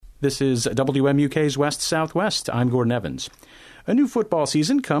This is WMUK's West Southwest. I'm Gordon Evans. A new football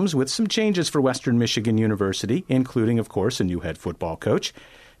season comes with some changes for Western Michigan University, including, of course, a new head football coach.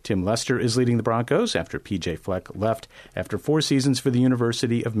 Tim Lester is leading the Broncos after P.J. Fleck left after 4 seasons for the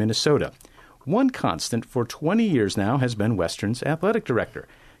University of Minnesota. One constant for 20 years now has been Western's athletic director.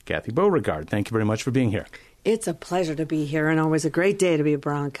 Kathy Beauregard, thank you very much for being here. It's a pleasure to be here and always a great day to be a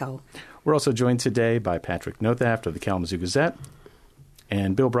Bronco. We're also joined today by Patrick Nothaft of the Kalamazoo Gazette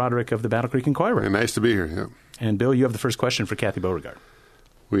and Bill Broderick of the Battle Creek Inquirer. Nice to be here, yeah. And Bill, you have the first question for Kathy Beauregard.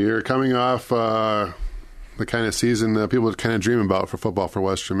 We are coming off the kind of season that people kind of dream about for football for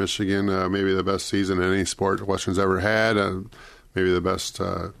Western Michigan, maybe the best season in any sport Western's ever had, maybe the best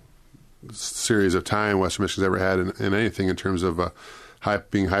series of time Western Michigan's ever had in anything in terms of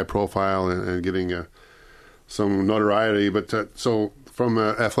being high profile and getting some notoriety. But so from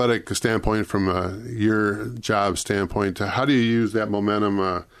an athletic standpoint, from your job standpoint, how do you use that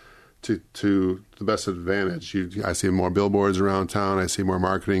momentum to the best advantage? I see more billboards around town. I see more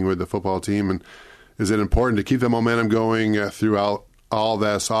marketing with the football team. And is it important to keep the momentum going throughout all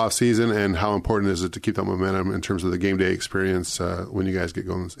this off season? And how important is it to keep that momentum in terms of the game day experience when you guys get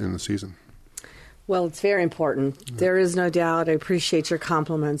going in the season? Well, it's very important. There is no doubt. I appreciate your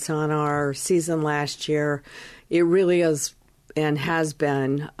compliments on our season last year. It really is and has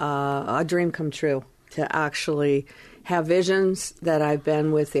been a dream come true to actually have visions that I've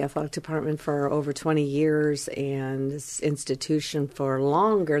been with the athletic department for over 20 years and this institution for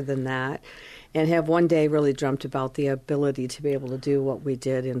longer than that, and have one day really dreamt about the ability to be able to do what we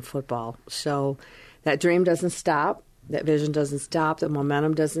did in football. So that dream doesn't stop. That vision doesn't stop. The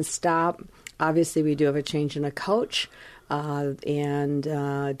momentum doesn't stop. Obviously, we do have a change in a coach and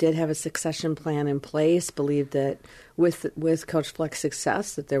did have a succession plan in place, believed that with Coach Fleck's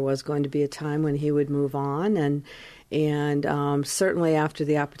success that there was going to be a time when he would move on. And certainly after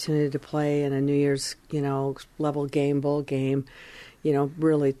the opportunity to play in a New Year's, level game, bowl game,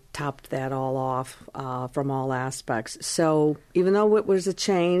 really topped that all off from all aspects. So even though it was a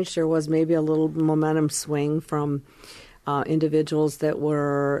change, there was maybe a little momentum swing from individuals that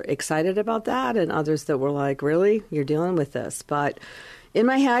were excited about that and others that were like, really? You're dealing with this? But in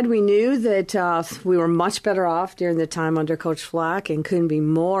my head, we knew that we were much better off during the time under Coach Fleck and couldn't be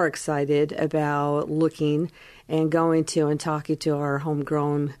more excited about looking and going to and talking to our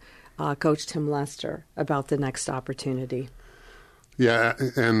homegrown coach, Tim Lester, about the next opportunity. Yeah,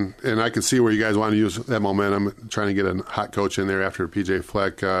 and I can see where you guys want to use that momentum, trying to get a hot coach in there after P.J.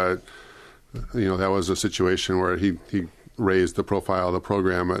 Fleck. That was a situation where he raised the profile of the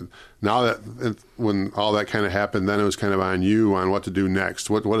program. Now that when all that kind of happened, then it was kind of on you on what to do next.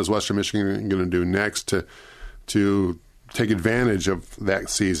 What is Western Michigan going to do next to take advantage of that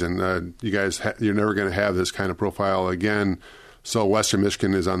season? You guys, you're never going to have this kind of profile again. So Western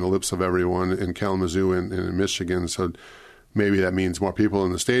Michigan is on the lips of everyone in Kalamazoo and in Michigan. So maybe that means more people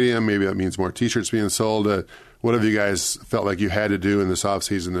in the stadium. Maybe that means more T-shirts being sold. What have you guys felt like you had to do in this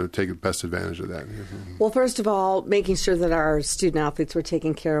offseason to take the best advantage of that? Well, first of all, making sure that our student-athletes were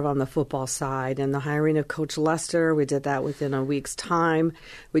taken care of on the football side. And the hiring of Coach Lester, we did that within a week's time.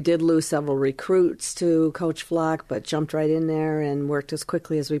 We did lose several recruits to Coach Fleck, but jumped right in there and worked as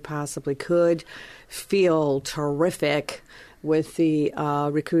quickly as we possibly could. Feel terrific with the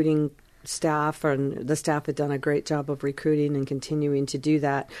recruiting staff, and the staff had done a great job of recruiting and continuing to do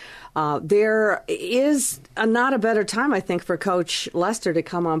that. There is not a better time, I think, for Coach Lester to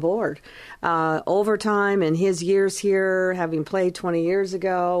come on board. Overtime in his years here, having played 20 years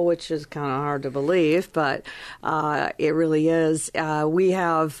ago, which is kind of hard to believe, but it really is. We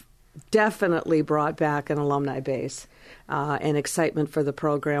have definitely brought back an alumni base. And excitement for the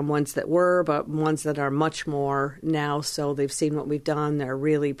program, ones that were, but ones that are much more now. So they've seen what we've done. They're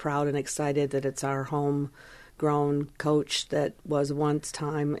really proud and excited that it's our homegrown coach that was once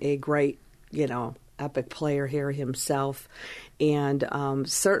time a great, epic player here himself. And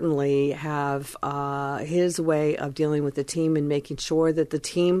certainly have his way of dealing with the team and making sure that the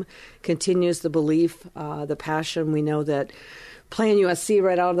team continues the belief, the passion. We know that playing USC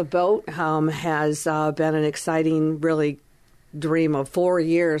right out of the boat has been an exciting, really dream of 4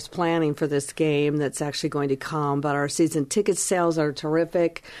 years planning for this game that's actually going to come. But our season ticket sales are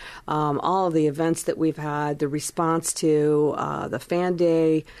terrific. All of the events that we've had, the response to the fan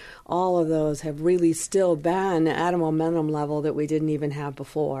day, all of those have really still been at a momentum level that we didn't even have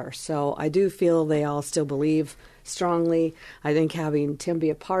before. So I do feel they all still believe strongly. I think having Tim be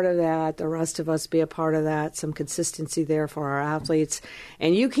a part of that, the rest of us be a part of that, some consistency there for our athletes.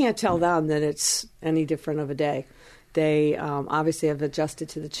 And you can't tell them that it's any different of a day. They obviously have adjusted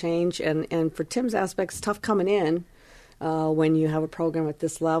to the change. And for Tim's aspect, it's tough coming in when you have a program at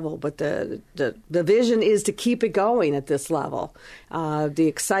this level. But the vision is to keep it going at this level. The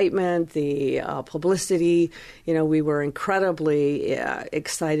excitement, the publicity, we were incredibly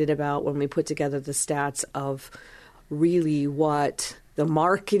excited about when we put together the stats of really what the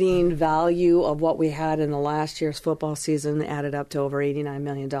marketing value of what we had in the last year's football season added up to over $89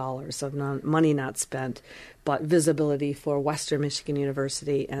 million of money not spent, but visibility for Western Michigan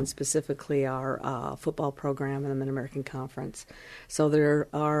University and specifically our football program in the Mid-American Conference. So there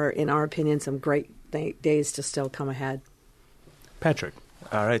are, in our opinion, some great days to still come ahead. Patrick.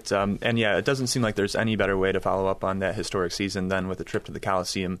 All right. And yeah, it doesn't seem like there's any better way to follow up on that historic season than with a trip to the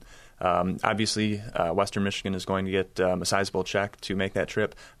Coliseum. Obviously, Western Michigan is going to get a sizable check to make that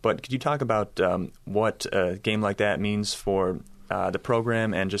trip. But could you talk about what a game like that means for the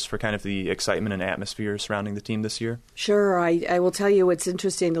program and just for kind of the excitement and atmosphere surrounding the team this year? Sure. I will tell you it's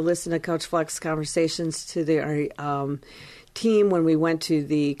interesting to listen to Coach Fleck's conversations to the team when we went to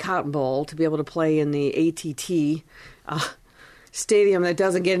the Cotton Bowl to be able to play in the ATT stadium that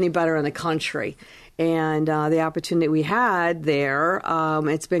doesn't get any better in the country. And the opportunity we had there,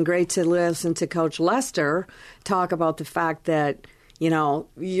 it's been great to listen to Coach Lester talk about the fact that,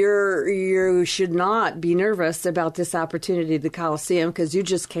 you should not be nervous about this opportunity at the Coliseum because you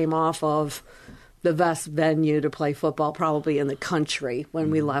just came off of the best venue to play football probably in the country when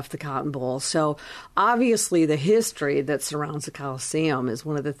we left the Cotton Bowl. So obviously the history that surrounds the Coliseum is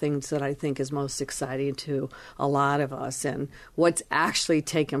one of the things that I think is most exciting to a lot of us and what's actually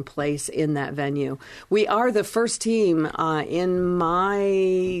taken place in that venue. We are the first team in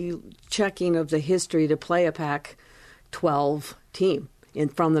my checking of the history to play a Pac-12 team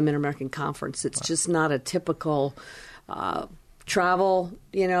from the Mid-American Conference. It's just not a typical travel,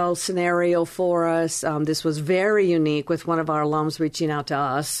 scenario for us. This was very unique with one of our alums reaching out to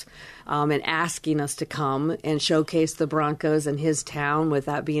us and asking us to come and showcase the Broncos in his town, with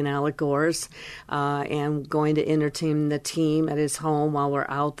that being Alec Gore's, and going to entertain the team at his home while we're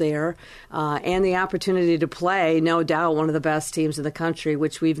out there. And the opportunity to play, no doubt, one of the best teams in the country,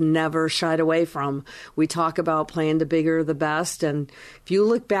 which we've never shied away from. We talk about playing the bigger, the best. And if you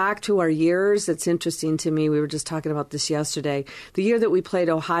look back to our years, it's interesting to me. We were just talking about this yesterday. The year that we played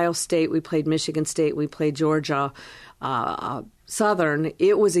Ohio State, we played Michigan State, we played Georgia Southern,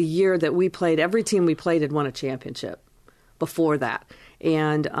 it was a year that we played, every team we played had won a championship before that.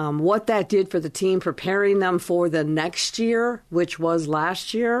 And what that did for the team, preparing them for the next year, which was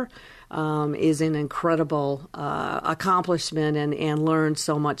last year, is an incredible accomplishment and learned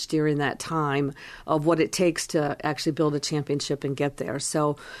so much during that time of what it takes to actually build a championship and get there.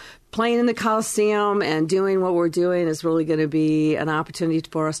 So playing in the Coliseum and doing what we're doing is really going to be an opportunity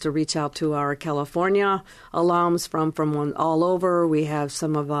for us to reach out to our California alums from all over. We have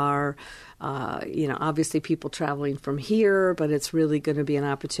some of our, obviously people traveling from here, but it's really going to be an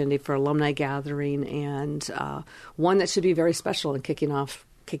opportunity for alumni gathering and one that should be very special in kicking off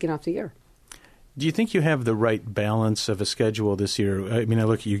the year. Do you think you have the right balance of a schedule this year? I mean,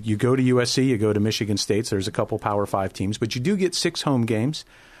 look, you go to USC, you go to Michigan State, so there's a couple Power 5 teams, but you do get 6 home games.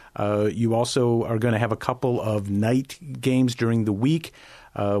 You also are going to have a couple of night games during the week,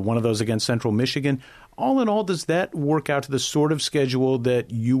 one of those against Central Michigan. All in all, does that work out to the sort of schedule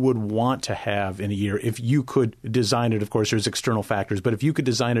that you would want to have in a year? If you could design it, of course, there's external factors, but if you could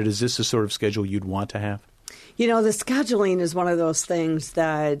design it, is this the sort of schedule you'd want to have? The scheduling is one of those things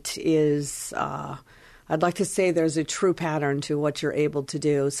that is, I'd like to say there's a true pattern to what you're able to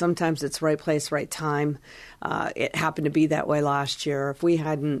do. Sometimes it's right place, right time. It happened to be that way last year. If we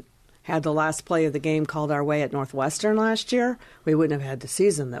hadn't had the last play of the game called our way at Northwestern last year, we wouldn't have had the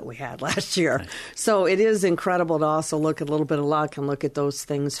season that we had last year. Right. So it is incredible to also look at a little bit of luck and look at those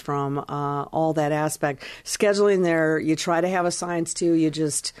things from all that aspect. Scheduling there, you try to have a science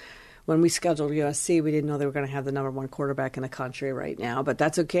to. When we scheduled USC, we didn't know they were going to have the number one quarterback in the country right now. But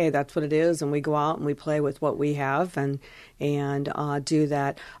that's okay. That's what it is. And we go out and we play with what we have and do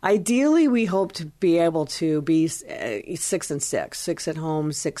that. Ideally, we hope to be able to be 6-6, 6 at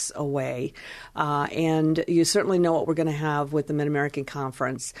home, 6 away. And you certainly know what we're going to have with the Mid-American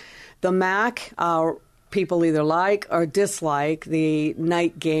Conference. The MAC, people either like or dislike the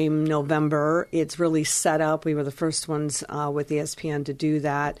night game November. It's really set up. We were the first ones with ESPN to do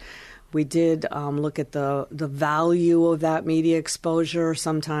that. We did look at the value of that media exposure,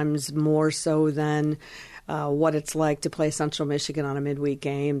 sometimes more so than what it's like to play Central Michigan on a midweek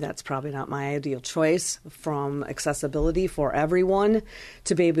game. That's probably not my ideal choice from accessibility for everyone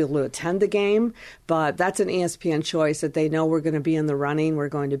to be able to attend the game. But that's an ESPN choice that they know we're going to be in the running. We're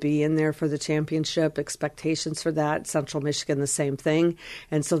going to be in there for the championship. Expectations for that. Central Michigan, the same thing.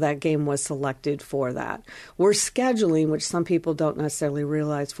 And so that game was selected for that. We're scheduling, which some people don't necessarily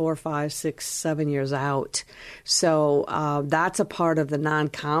realize, 4, 5, 6, 7 years out. So that's a part of the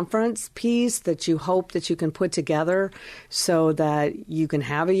non-conference piece that you hope that you can put together so that you can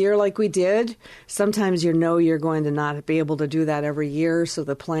have a year like we did. Sometimes you're going to not be able to do that every year. So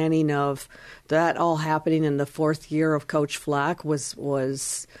the planning of that all happening in the fourth year of Coach Fleck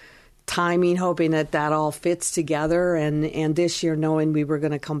was timing, hoping that all fits together. And this year, knowing we were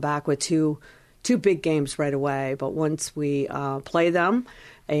going to come back with two big games right away. But once we play them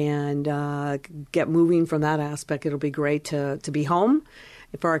and get moving from that aspect, it'll be great to be home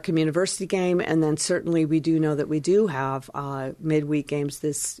for our community game. And then certainly we do know that we do have midweek games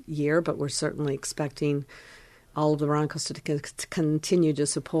this year, but we're certainly expecting all of the Broncos to continue to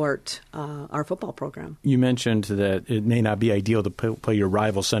support our football program. You mentioned that it may not be ideal to play your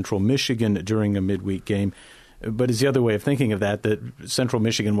rival Central Michigan during a midweek game, but is the other way of thinking of that Central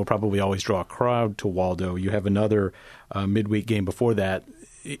Michigan will probably always draw a crowd to Waldo. You have another midweek game before that.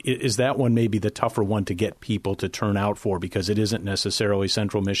 Is that one maybe the tougher one to get people to turn out for because it isn't necessarily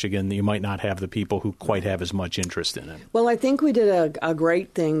Central Michigan? You might not have the people who quite have as much interest in it. Well, I think we did a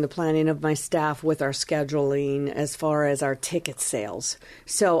great thing, the planning of my staff with our scheduling as far as our ticket sales.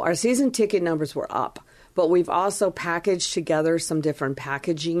 So our season ticket numbers were up, but we've also packaged together some different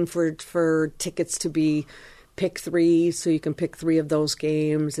packaging for tickets to be pick 3, so you can pick 3 of those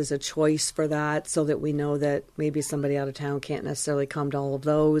games as a choice for that, so that we know that maybe somebody out of town can't necessarily come to all of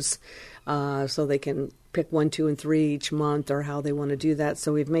those, so they can pick 1, 2, and 3 each month, or how they want to do that.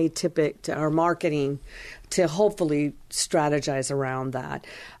 So we've made our marketing to hopefully strategize around that,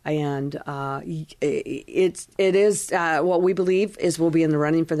 and it is what we believe is we'll be in the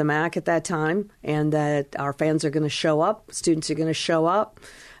running for the MAC at that time, and that our fans are going to show up, students are going to show up.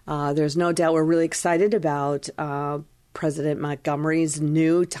 There's no doubt we're really excited about President Montgomery's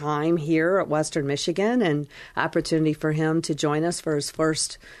new time here at Western Michigan and opportunity for him to join us for his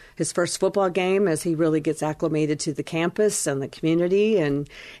first football game as he really gets acclimated to the campus and the community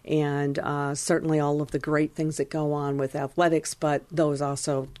and certainly all of the great things that go on with athletics, but those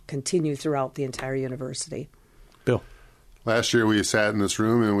also continue throughout the entire university. Bill? Last year we sat in this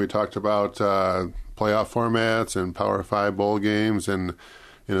room and we talked about playoff formats and Power 5 bowl games, and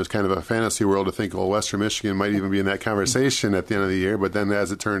it was kind of a fantasy world to think, well, Western Michigan might even be in that conversation at the end of the year. But then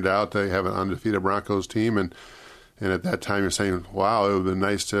as it turned out, they have an undefeated Broncos team. And at that time, you're saying, wow, it would have been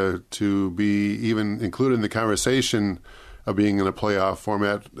nice to be even included in the conversation of being in a playoff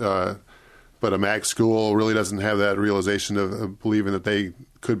format. But a MAC school really doesn't have that realization of believing that they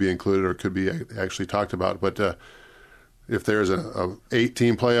could be included or could be actually talked about. But if there's a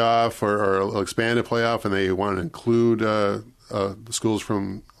 8-team playoff or an expanded playoff and they want to include the schools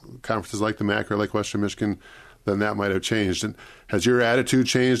from conferences like the MAC or like Western Michigan, then that might have changed. And has your attitude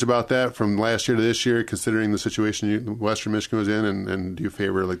changed about that from last year to this year, considering the situation Western Michigan was in? And do you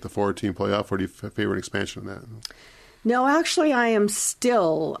favor like the 4-team playoff, or do you favor an expansion of that? No, actually, I am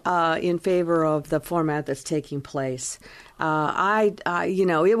still in favor of the format that's taking place.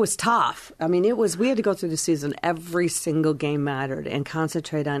 It was tough. I mean, we had to go through the season. Every single game mattered and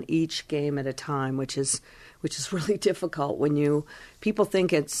concentrate on each game at a time, which is really difficult when people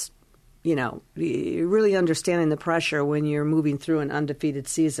think it's, really understanding the pressure when you're moving through an undefeated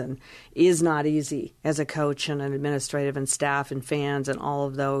season is not easy as a coach and an administrative and staff and fans and all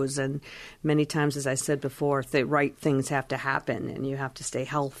of those. And many times, as I said before, the right things have to happen, and you have to stay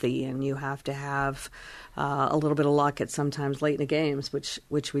healthy, and you have to have a little bit of luck at sometimes late in the games,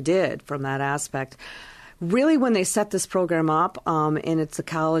 which we did from that aspect. Really, when they set this program up, and it's a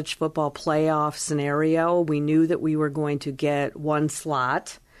college football playoff scenario, we knew that we were going to get one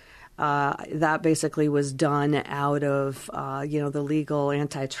slot. That basically was done out of, the legal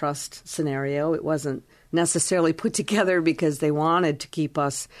antitrust scenario. It wasn't necessarily put together because they wanted to keep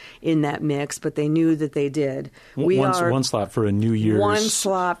us in that mix, but they knew that they did. One slot for a New Year's One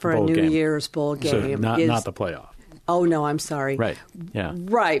slot for a New Year's bowl game. So not the playoff. Oh, no, I'm sorry. Right, yeah.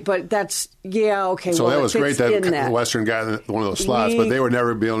 Right, but that's, okay. So well, that was great that Western got one of those slots, but they would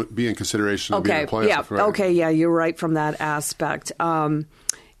never be in consideration of being a playoff. Yeah, right. Okay, yeah, you're right from that aspect.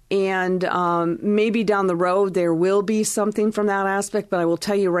 And maybe down the road there will be something from that aspect, but I will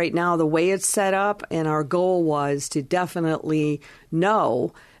tell you right now the way it's set up, and our goal was to definitely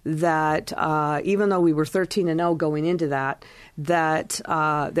know that even though we were 13-0 going into that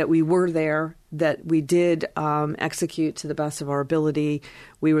we were there, that we did execute to the best of our ability.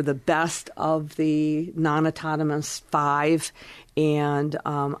 We were the best of the non-autonomous 5. And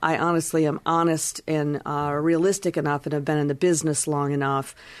I honestly am honest and realistic enough and have been in the business long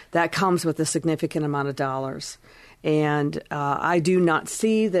enough. That comes with a significant amount of dollars. And I do not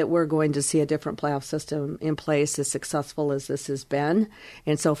see that we're going to see a different playoff system in place as successful as this has been.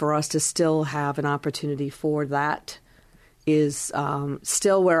 And so for us to still have an opportunity for that is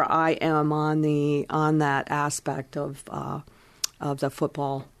still where I am on that aspect of the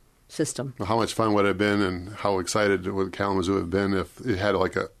football system. How much fun would it have been, and how excited would Kalamazoo have been if it had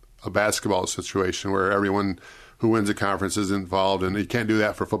like a basketball situation where everyone who wins a conference is involved? And you can't do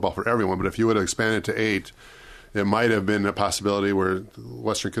that for football for everyone, but if you would have expanded to 8, it might have been a possibility where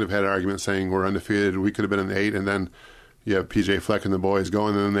Western could have had an argument saying we're undefeated, we could have been in 8, and then you have P.J. Fleck and the boys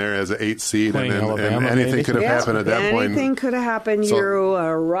going in there as an 8 seed, and anything could have happened at that point. Anything could have happened. So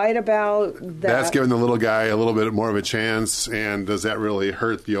you're right about that. That's giving the little guy a little bit more of a chance, and does that really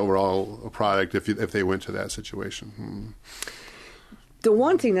hurt the overall product if they went to that situation? The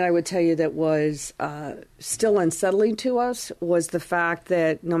one thing that I would tell you that was still unsettling to us was the fact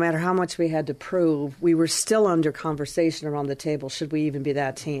that no matter how much we had to prove, we were still under conversation around the table, should we even be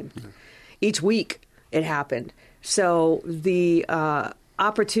that team? Yeah. Each week it happened. So the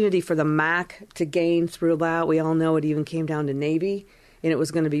opportunity for the MAC to gain through that, we all know it even came down to Navy, and it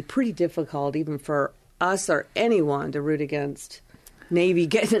was going to be pretty difficult even for us or anyone to root against Navy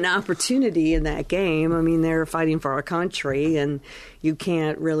getting an opportunity in that game. I mean, they're fighting for our country, and you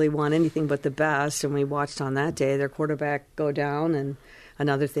can't really want anything but the best. And we watched on that day their quarterback go down, and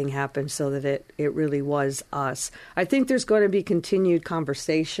another thing happened so that it really was us. I think there's going to be continued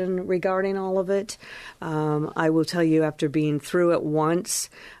conversation regarding all of it. I will tell you, after being through it once,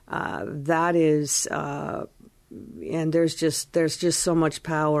 that is... and there's just so much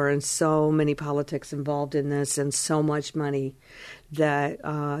power and so many politics involved in this and so much money that,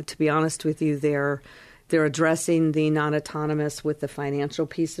 to be honest with you, they're addressing the non-autonomous with the financial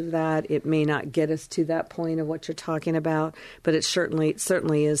piece of that. It may not get us to that point of what you're talking about, but it certainly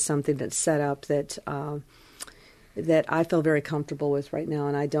is something that's set up that I feel very comfortable with right now,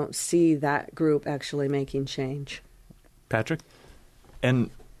 and I don't see that group actually making change. Patrick? And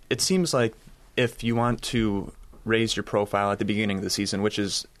it seems like if you want to raise your profile at the beginning of the season, which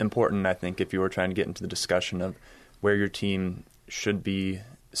is important, I think, if you were trying to get into the discussion of where your team should be,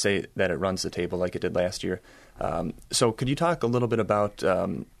 say that it runs the table like it did last year. So could you talk a little bit about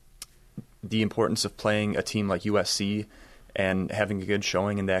the importance of playing a team like USC and having a good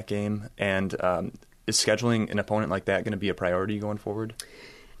showing in that game? And is scheduling an opponent like that going to be a priority going forward?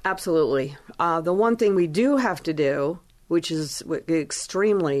 Absolutely. The one thing we do have to do, which is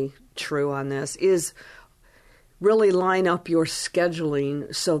extremely true on this, is really line up your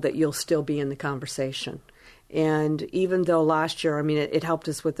scheduling so that you'll still be in the conversation. And even though last year, I mean, it helped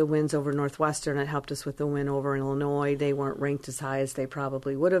us with the wins over Northwestern, it helped us with the win over Illinois. They weren't ranked as high as they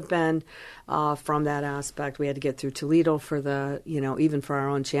probably would have been from that aspect. We had to get through Toledo for the, even for our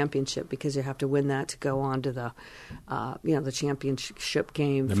own championship, because you have to win that to go on to the, the championship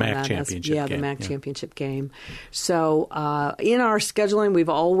game. The MAC championship game. The MAC championship game. So in our scheduling, we've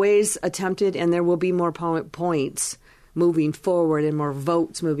always attempted, and there will be more points moving forward and more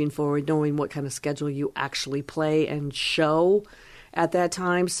votes moving forward, knowing what kind of schedule you actually play and show at that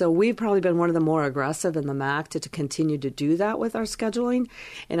time. So we've probably been one of the more aggressive in the MAC to continue to do that with our scheduling.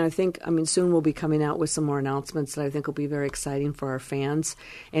 And I think, soon we'll be coming out with some more announcements that I think will be very exciting for our fans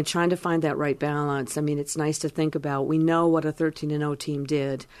and trying to find that right balance. It's nice to think about. We know what a 13-0 team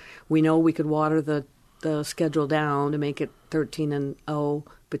did. We know we could water the schedule down to make it 13-0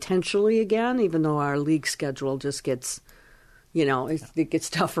 potentially again, even though our league schedule just gets, it gets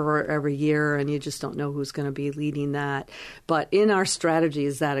tougher every year, and you just don't know who's going to be leading that. But in our strategy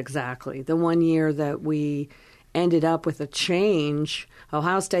is that exactly. The one year that we ended up with a change,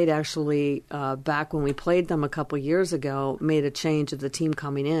 Ohio State actually, back when we played them a couple years ago, made a change of the team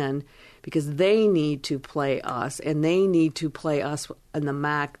coming in because they need to play us, and they need to play us in the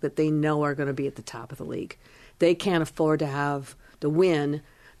MAC that they know are going to be at the top of the league. They can't afford to have the win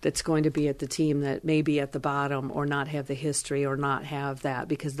that's going to be at the team that may be at the bottom or not have the history or not have that,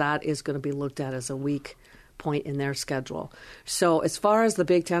 because that is going to be looked at as a weak point in their schedule. So as far as the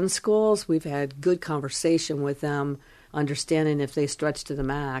Big Ten schools, we've had good conversation with them, understanding if they stretch to the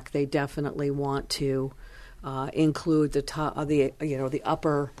MAC, they definitely want to include the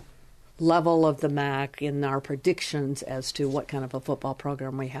upper level of the MAC in our predictions as to what kind of a football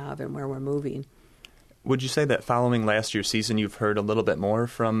program we have and where we're moving. Would you say that following last year's season, you've heard a little bit more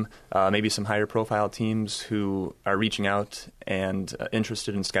from maybe some higher profile teams who are reaching out and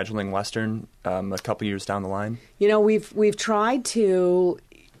interested in scheduling Western a couple years down the line? We've tried to,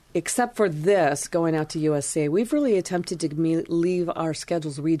 except for this going out to USC, we've really attempted to leave our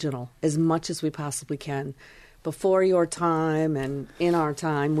schedules regional as much as we possibly can. Before your time and in our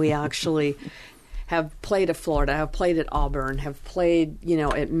time, we actually have played at Florida, have played at Auburn, have played,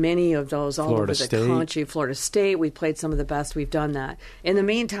 at many of those all over the country. Florida State, we played some of the best. We've done that. In the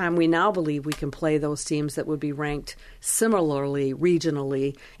meantime, we now believe we can play those teams that would be ranked similarly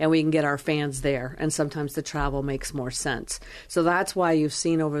regionally, and we can get our fans there. And sometimes the travel makes more sense. So that's why you've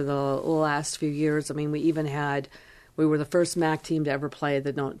seen over the last few years, we were the first MAC team to ever play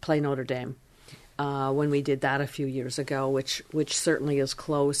Notre Dame. When we did that a few years ago, which certainly is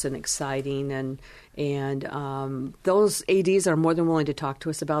close and exciting, and those ADs are more than willing to talk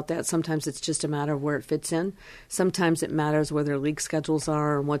to us about that. Sometimes it's just a matter of where it fits in. Sometimes it matters where their league schedules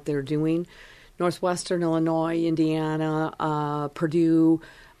are and what they're doing. Northwestern, Illinois, Indiana, Purdue,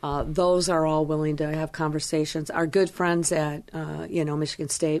 those are all willing to have conversations. Our good friends at Michigan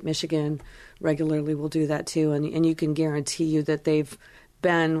State, Michigan regularly will do that too, and you can guarantee you that they've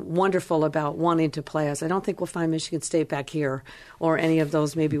been wonderful about wanting to play us. I don't think we'll find Michigan State back here or any of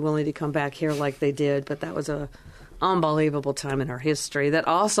those maybe willing to come back here like they did, but that was an unbelievable time in our history that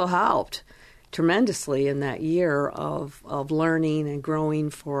also helped tremendously in that year of learning and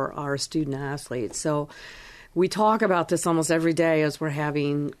growing for our student athletes. So we talk about this almost every day as we're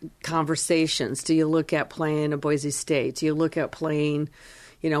having conversations. Do you look at playing at Boise State? Do you look at playing...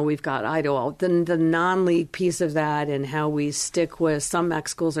 we've got Idaho, the non-league piece of that, and how we stick with some MAC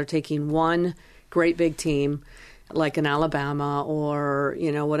schools are taking one great big team, like in Alabama or,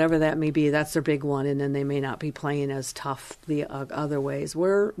 whatever that may be. That's their big one, and then they may not be playing as tough the other ways.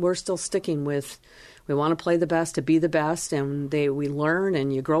 We're still sticking with, we want to play the best to be the best, and we learn,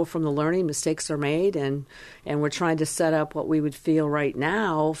 and you grow from the learning. Mistakes are made, and we're trying to set up what we would feel right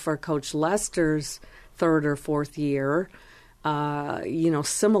now for Coach Lester's third or fourth year.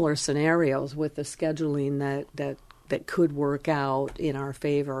 Similar scenarios with the scheduling that could work out in our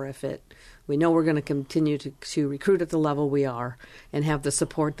favor we know we're going to continue to recruit at the level we are and have the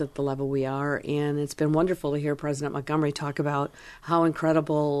support at the level we are. And it's been wonderful to hear President Montgomery talk about how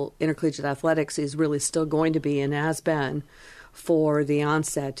incredible intercollegiate athletics is really still going to be and has been for the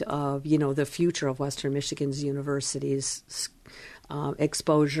onset of, the future of Western Michigan's universities.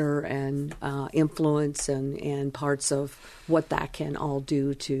 Exposure and influence and parts of what that can all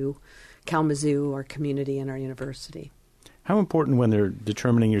do to Kalamazoo, our community, and our university. How important when they're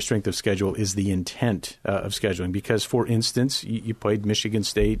determining your strength of schedule is the intent of scheduling? Because, for instance, you played Michigan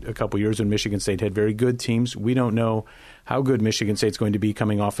State a couple years when Michigan State had very good teams. We don't know how good Michigan State's going to be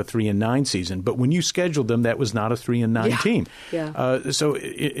coming off a 3-9 season. But when you scheduled them, that was not a 3-9 team. Yeah. So,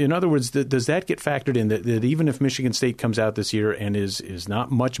 in other words, does that get factored in that even if Michigan State comes out this year and is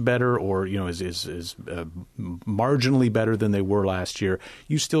not much better or is marginally better than they were last year,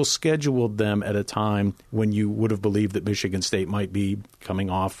 you still scheduled them at a time when you would have believed that Michigan State might be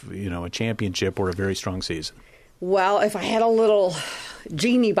coming off a championship or a very strong season? Well, if I had a little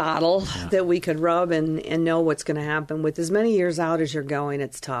genie bottle that we could rub and know what's going to happen, with as many years out as you're going,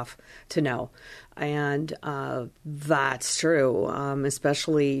 it's tough to know. And that's true,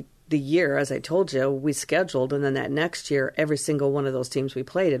 especially the year, as I told you, we scheduled, and then that next year, every single one of those teams we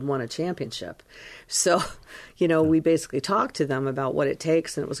played had won a championship. So, we basically talked to them about what it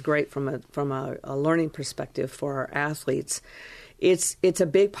takes, and it was great from a learning perspective for our athletes. It's a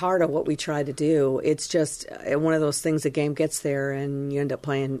big part of what we try to do. It's just one of those things, the game gets there and you end up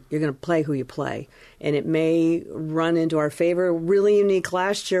playing, you're going to play who you play. And it may run into our favor. Really unique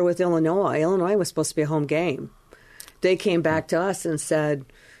last year with Illinois. Illinois was supposed to be a home game. They came back to us and said,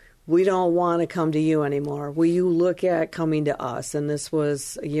 we don't want to come to you anymore. Will you look at coming to us? And this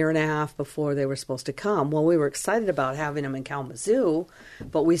was a year and a half before they were supposed to come. Well, we were excited about having them in Kalamazoo,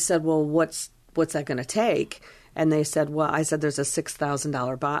 but we said, well, what's that going to take? And they said, well, I said there's a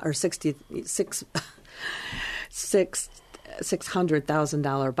 $6,000 buy or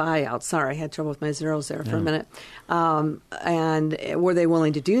 $600,000 buyout. Sorry, I had trouble with my zeros there for a minute. And were they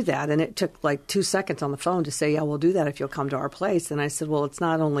willing to do that? And it took like 2 seconds on the phone to say, yeah, we'll do that if you'll come to our place. And I said, well, it's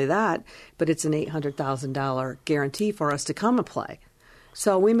not only that, but it's an $800,000 guarantee for us to come and play.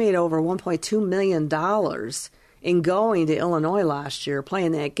 So we made over $1.2 million in going to Illinois last year,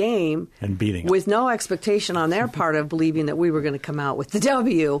 playing that game and beating them, with no expectation on their part of believing that we were going to come out with the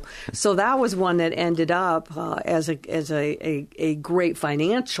W. So that was one that ended up as a great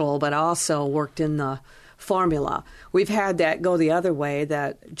financial, but also worked in the formula. We've had that go the other way,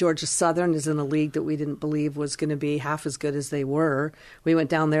 that Georgia Southern is in a league that we didn't believe was going to be half as good as they were. We went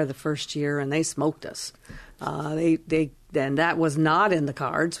down there the first year and they smoked us. Then that was not in the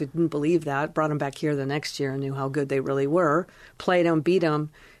cards. We didn't believe that. Brought them back here the next year and knew how good they really were. Played them, beat them,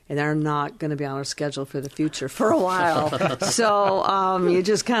 and they're not going to be on our schedule for the future for a while. So you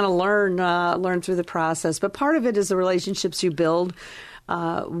just kind of learn through the process. But part of it is the relationships you build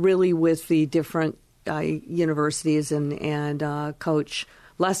really with the different universities and Coach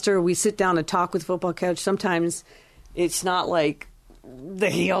Lester. We sit down and talk with the football coach. Sometimes it's not like the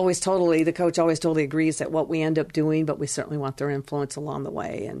coach always totally agrees at what we end up doing, but we certainly want their influence along the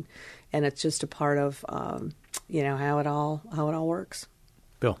way, and it's just a part of how it all works.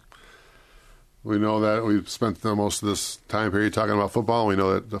 Bill, we know that we've spent most of this time period talking about football. We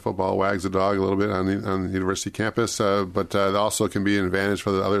know that the football wags the dog a little bit on the university campus, but it also can be an advantage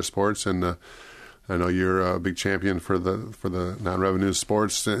for the other sports. And I know you're a big champion for the non-revenue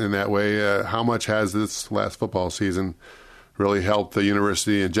sports in that way. How much has this last football season really helped the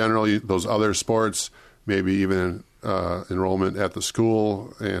university in general, those other sports, maybe even enrollment at the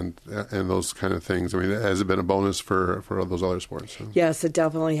school and those kind of things? I mean, has it been a bonus for those other sports? Yes, it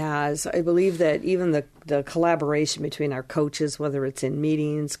definitely has. I believe that even the collaboration between our coaches, whether it's in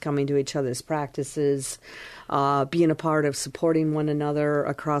meetings, coming to each other's practices, being a part of supporting one another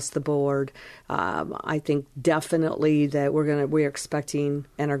across the board, I think definitely that we're expecting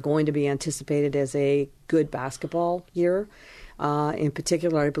and are going to be anticipated as a good basketball year. In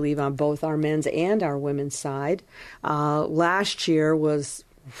particular, I believe on both our men's and our women's side. Last year was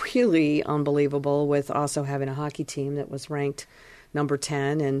really unbelievable, with also having a hockey team that was ranked number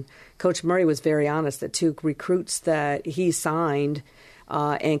 10. And Coach Murray was very honest that 2 recruits that he signed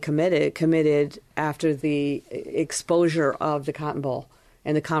and committed after the exposure of the Cotton Bowl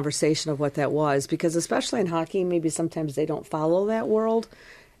and the conversation of what that was. Because especially in hockey, maybe sometimes they don't follow that world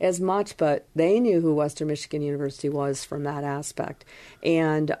as much, but they knew who Western Michigan University was from that aspect.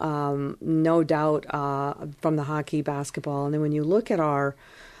 And no doubt from the hockey, basketball. And then when you look at our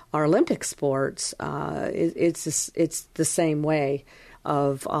Olympic sports, it's the same way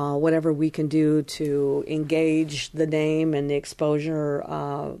of whatever we can do to engage the name and the exposure,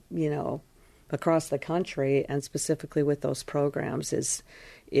 across the country, and specifically with those programs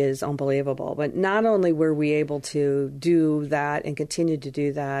is unbelievable. But not only were we able to do that and continue to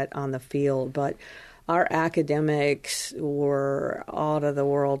do that on the field, but our academics were out of the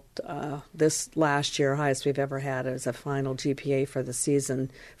world. This last year, highest we've ever had as a final GPA for the season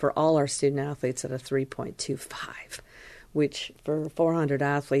for all our student athletes at a 3.25, which for 400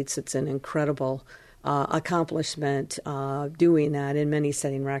 athletes, it's an incredible accomplishment doing that in many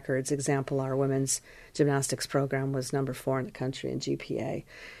setting records. Example, our women's gymnastics program was number 4 in the country in GPA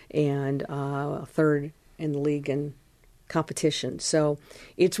and 3rd in the league in competition. So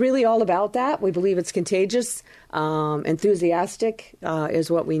it's really all about that. We believe it's contagious. Enthusiastic is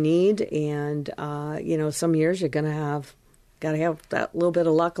what we need. And, some years you're got to have that little bit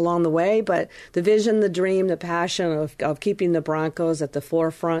of luck along the way, but the vision, the dream, the passion of keeping the Broncos at the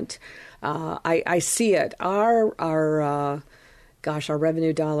forefront, I see it. Our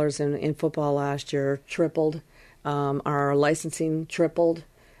revenue dollars in football last year tripled. Our licensing tripled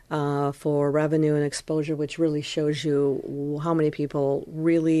for revenue and exposure, which really shows you how many people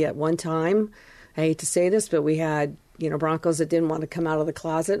really at one time, I hate to say this, but we had Broncos that didn't want to come out of the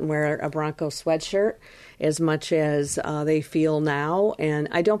closet and wear a Bronco sweatshirt as much as they feel now. And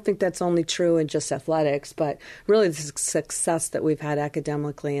I don't think that's only true in just athletics, but really the success that we've had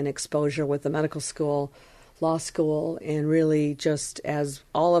academically and exposure with the medical school, law school, and really just as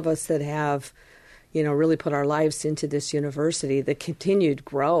all of us that have, really put our lives into this university, the continued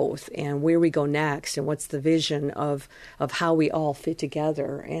growth and where we go next and what's the vision of how we all fit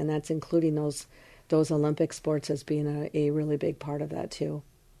together. And that's including those Olympic sports as being a really big part of that too.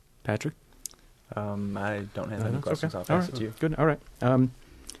 Patrick? I don't have any questions. Okay. I'll pass it to you. Good. All right.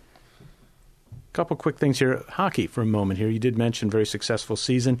 Couple quick things here. Hockey for a moment here. You did mention very successful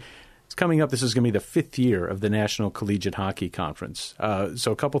season. It's coming up. This is going to be the 5th year of the National Collegiate Hockey Conference.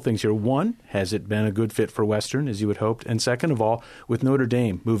 So a couple things here. One, has it been a good fit for Western, as you had hoped? And second of all, with Notre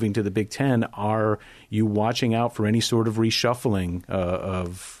Dame moving to the Big Ten, are you watching out for any sort of reshuffling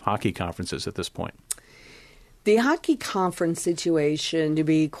of hockey conferences at this point? The hockey conference situation, to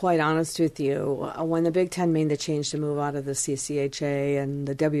be quite honest with you, when the Big Ten made the change to move out of the CCHA and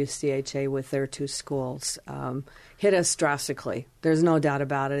the WCHA with their two schools, hit us drastically. There's no doubt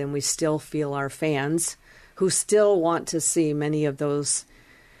about it, and we still feel our fans who still want to see many of those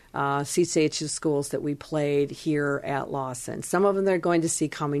CCHA schools that we played here at Lawson. Some of them they're going to see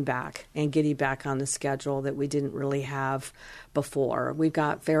coming back and getting back on the schedule that we didn't really have before. We've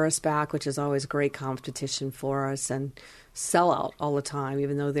got Ferris back, which is always great competition for us, and sellout all the time,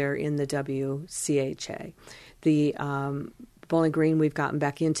 even though they're in the WCHA. The Bowling Green, we've gotten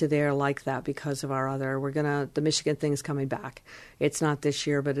back into there like that because of the Michigan thing's coming back. It's not this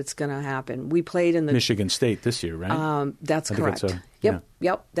year, but it's going to happen. We played in the Michigan State this year, right? That's correct.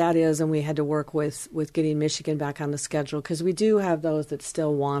 Yep, that is, and we had to work with getting Michigan back on the schedule because we do have those that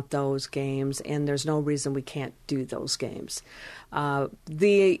still want those games, and there's no reason we can't do those games.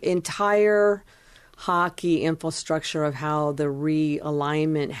 The entire hockey infrastructure of how the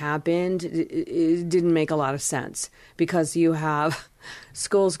realignment happened, it didn't make a lot of sense because you have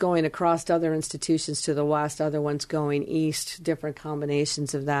schools going across to other institutions to the west, other ones going east, different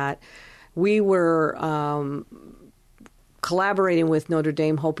combinations of that. We were collaborating with Notre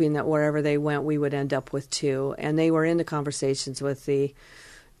Dame, hoping that wherever they went, we would end up with two. And they were into conversations with the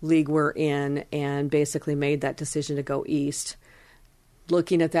league we're in and basically made that decision to go east.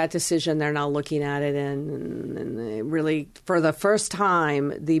 Looking at that decision, they're now looking at it, and really, for the first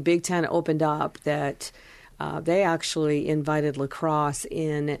time, the Big Ten opened up that they actually invited lacrosse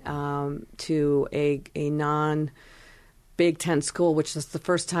in to a non-Big Ten school, which is the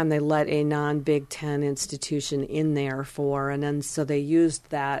first time they let a non-Big Ten institution in there for, and then so they used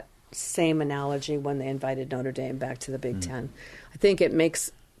that same analogy when they invited Notre Dame back to the Big Ten. I think it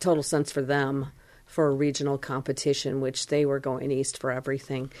makes total sense for them for a regional competition, which they were going east for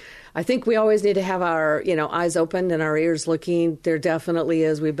everything. I think we always need to have our eyes open and our ears looking. There definitely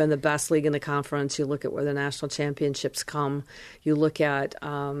is. We've been the best league in the conference. You look at where the national championships come. You look at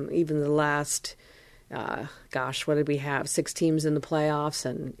even the last, what did we have? 6 teams in the playoffs,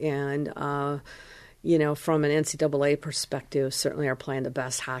 and from an NCAA perspective, certainly are playing the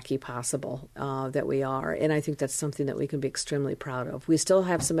best hockey possible that we are. And I think that's something that we can be extremely proud of. We still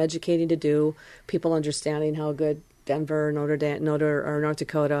have some educating to do, people understanding how good Denver, North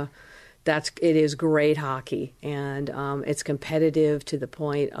Dakota, it is great hockey. And it's competitive to the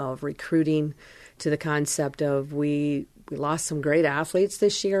point of recruiting, to the concept of we lost some great athletes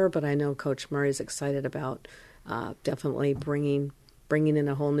this year, but I know Coach Murray is excited about definitely bringing in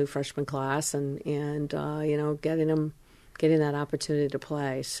a whole new freshman class and getting that opportunity to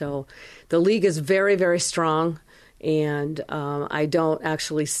play. So the league is very, very strong, and I don't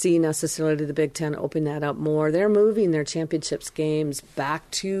actually see necessarily the Big Ten open that up more. They're moving their championships games back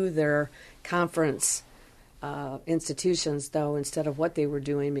to their conference institutions, though, instead of what they were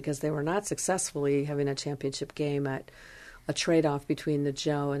doing, because they were not successfully having a championship game at a trade-off between the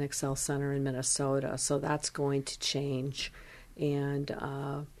Joe and Excel Center in Minnesota. So that's going to change. And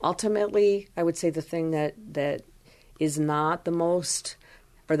ultimately, I would say the thing that is not the most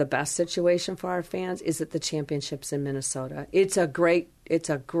or the best situation for our fans is that the championships in Minnesota. It's a great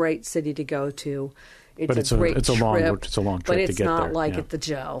city to go to. It's a long trip but it's to get not there. like at the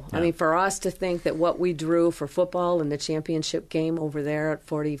Joe. Yeah. I mean, for us to think that what we drew for football in the championship game over there at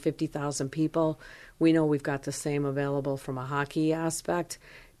 40,000, 50,000 people, we know we've got the same available from a hockey aspect.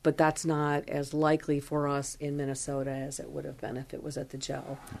 But that's not as likely for us in Minnesota as it would have been if it was at the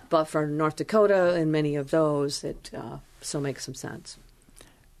Joe. But for North Dakota and many of those, it still makes some sense.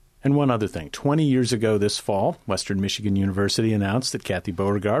 And one other thing. 20 years ago this fall, Western Michigan University announced that Kathy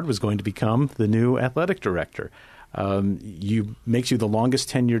Beauregard was going to become the new athletic director. Makes you the longest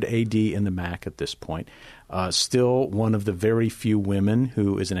tenured AD in the MAC at this point. Still one of the very few women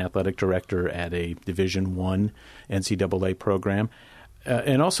who is an athletic director at a Division I NCAA program.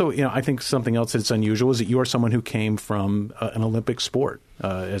 And also, I think something else that's unusual is that you are someone who came from an Olympic sport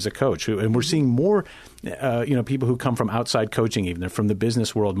as a coach. And we're seeing more, people who come from outside coaching even. They're from the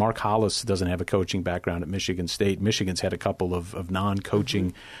business world. Mark Hollis doesn't have a coaching background at Michigan State. Michigan's had a couple of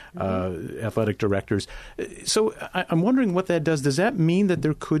non-coaching athletic directors. So I'm wondering what that does. Does that mean that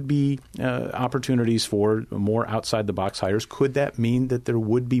there could be opportunities for more outside-the-box hires? Could that mean that there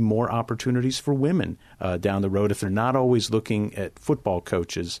would be more opportunities for women down the road if they're not always looking at football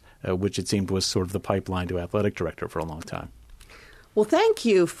coaches, which it seemed was sort of the pipeline to athletic director for a long time? Well, thank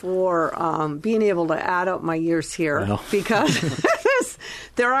you for being able to add up my years here, because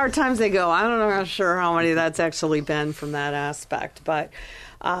there are times they go, I'm not sure how many that's actually been from that aspect. But,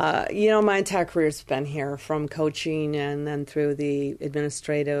 my entire career has been here, from coaching and then through the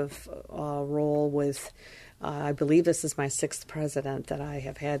administrative role with I believe this is my 6th president that I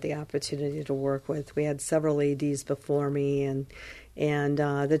have had the opportunity to work with. We had several ADs before me, and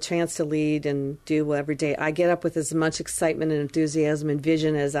the chance to lead and do every day. I get up with as much excitement and enthusiasm and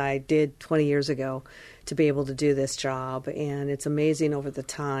vision as I did 20 years ago to be able to do this job. And it's amazing over the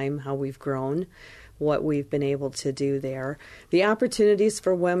time how we've grown, what we've been able to do there. The opportunities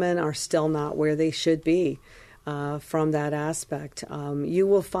for women are still not where they should be. From that aspect. You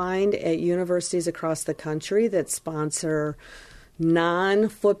will find at universities across the country that sponsor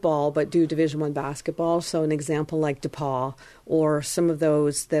non-football but do Division I basketball. So an example like DePaul, or some of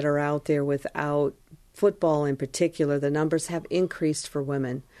those that are out there without football in particular, the numbers have increased for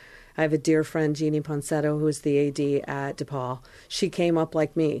women. I have a dear friend, Jeannie Ponsetto, who is the AD at DePaul. She came up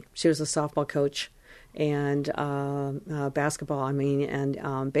like me. She was a softball coach and basketball,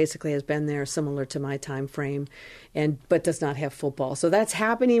 and basically has been there similar to my time frame, but does not have football. So that's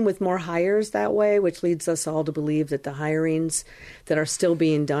happening with more hires that way, which leads us all to believe that the hirings that are still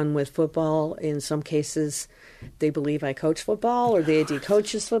being done with football, in some cases, they believe I coach football, or the AD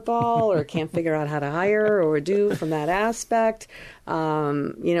coaches football, or can't figure out how to hire or do from that aspect.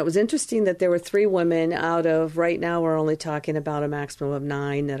 It was interesting that there were 3 women out of, right now we're only talking about a maximum of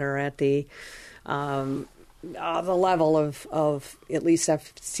 9 that are at the level of at least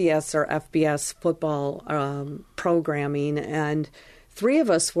FCS or FBS football programming, and 3 of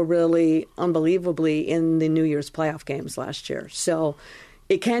us were really unbelievably in the New Year's playoff games last year. So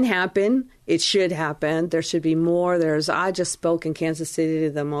it can happen. It should happen. There should be more. I just spoke in Kansas City to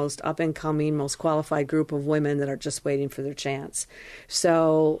the most up-and-coming, most qualified group of women that are just waiting for their chance.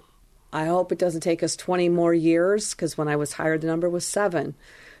 So I hope it doesn't take us 20 more years, because when I was hired, the number was 7.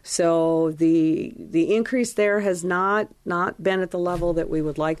 So the increase there has not been at the level that we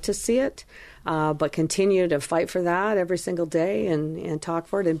would like to see it, but continue to fight for that every single day and talk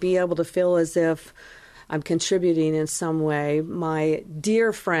for it and be able to feel as if I'm contributing in some way. My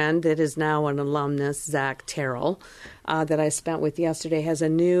dear friend that is now an alumnus, Zach Terrell, that I spent with yesterday, has a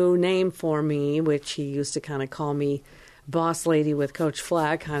new name for me, which he used to kind of call me boss lady with Coach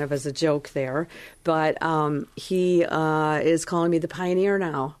Fleck, kind of as a joke there. But he is calling me the pioneer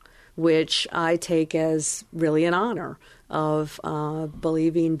now, which I take as really an honor of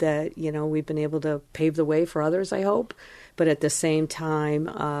believing that, we've been able to pave the way for others, I hope. But at the same time,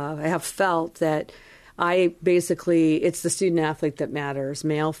 I have felt that it's the student athlete that matters,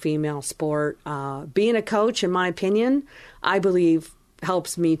 male, female, sport. Being a coach, in my opinion, I believe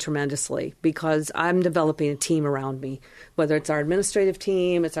helps me tremendously, because I'm developing a team around me, whether it's our administrative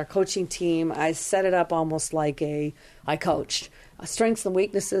team, it's our coaching team. I set it up almost like I coached. Strengths and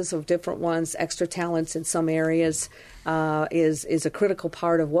weaknesses of different ones, extra talents in some areas is a critical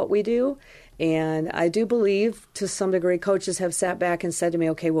part of what we do. And I do believe, to some degree, coaches have sat back and said to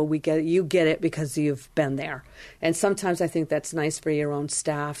me, okay, well, we get it. You get it because you've been there. And sometimes I think that's nice for your own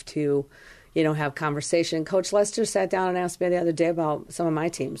staff to have conversation. Coach Lester sat down and asked me the other day about some of my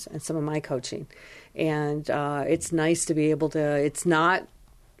teams and some of my coaching. And it's nice to be able to, it's not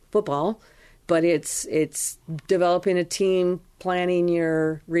football, but it's developing a team, planning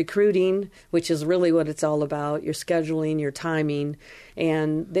your recruiting, which is really what it's all about, your scheduling, your timing.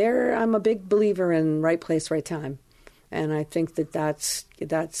 And I'm a big believer in right place, right time. And I think that's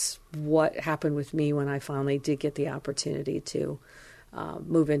what happened with me when I finally did get the opportunity to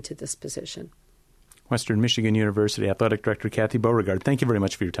move into this position. Western Michigan University Athletic Director Kathy Beauregard, thank you very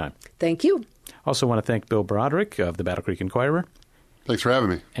much for your time. Thank you. Also want to thank Bill Broderick of the Battle Creek Inquirer. Thanks for having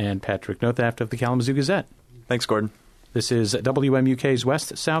me. And Patrick Nothaft of the Kalamazoo Gazette. Thanks, Gordon. This is WMUK's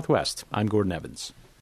West Southwest. I'm Gordon Evans.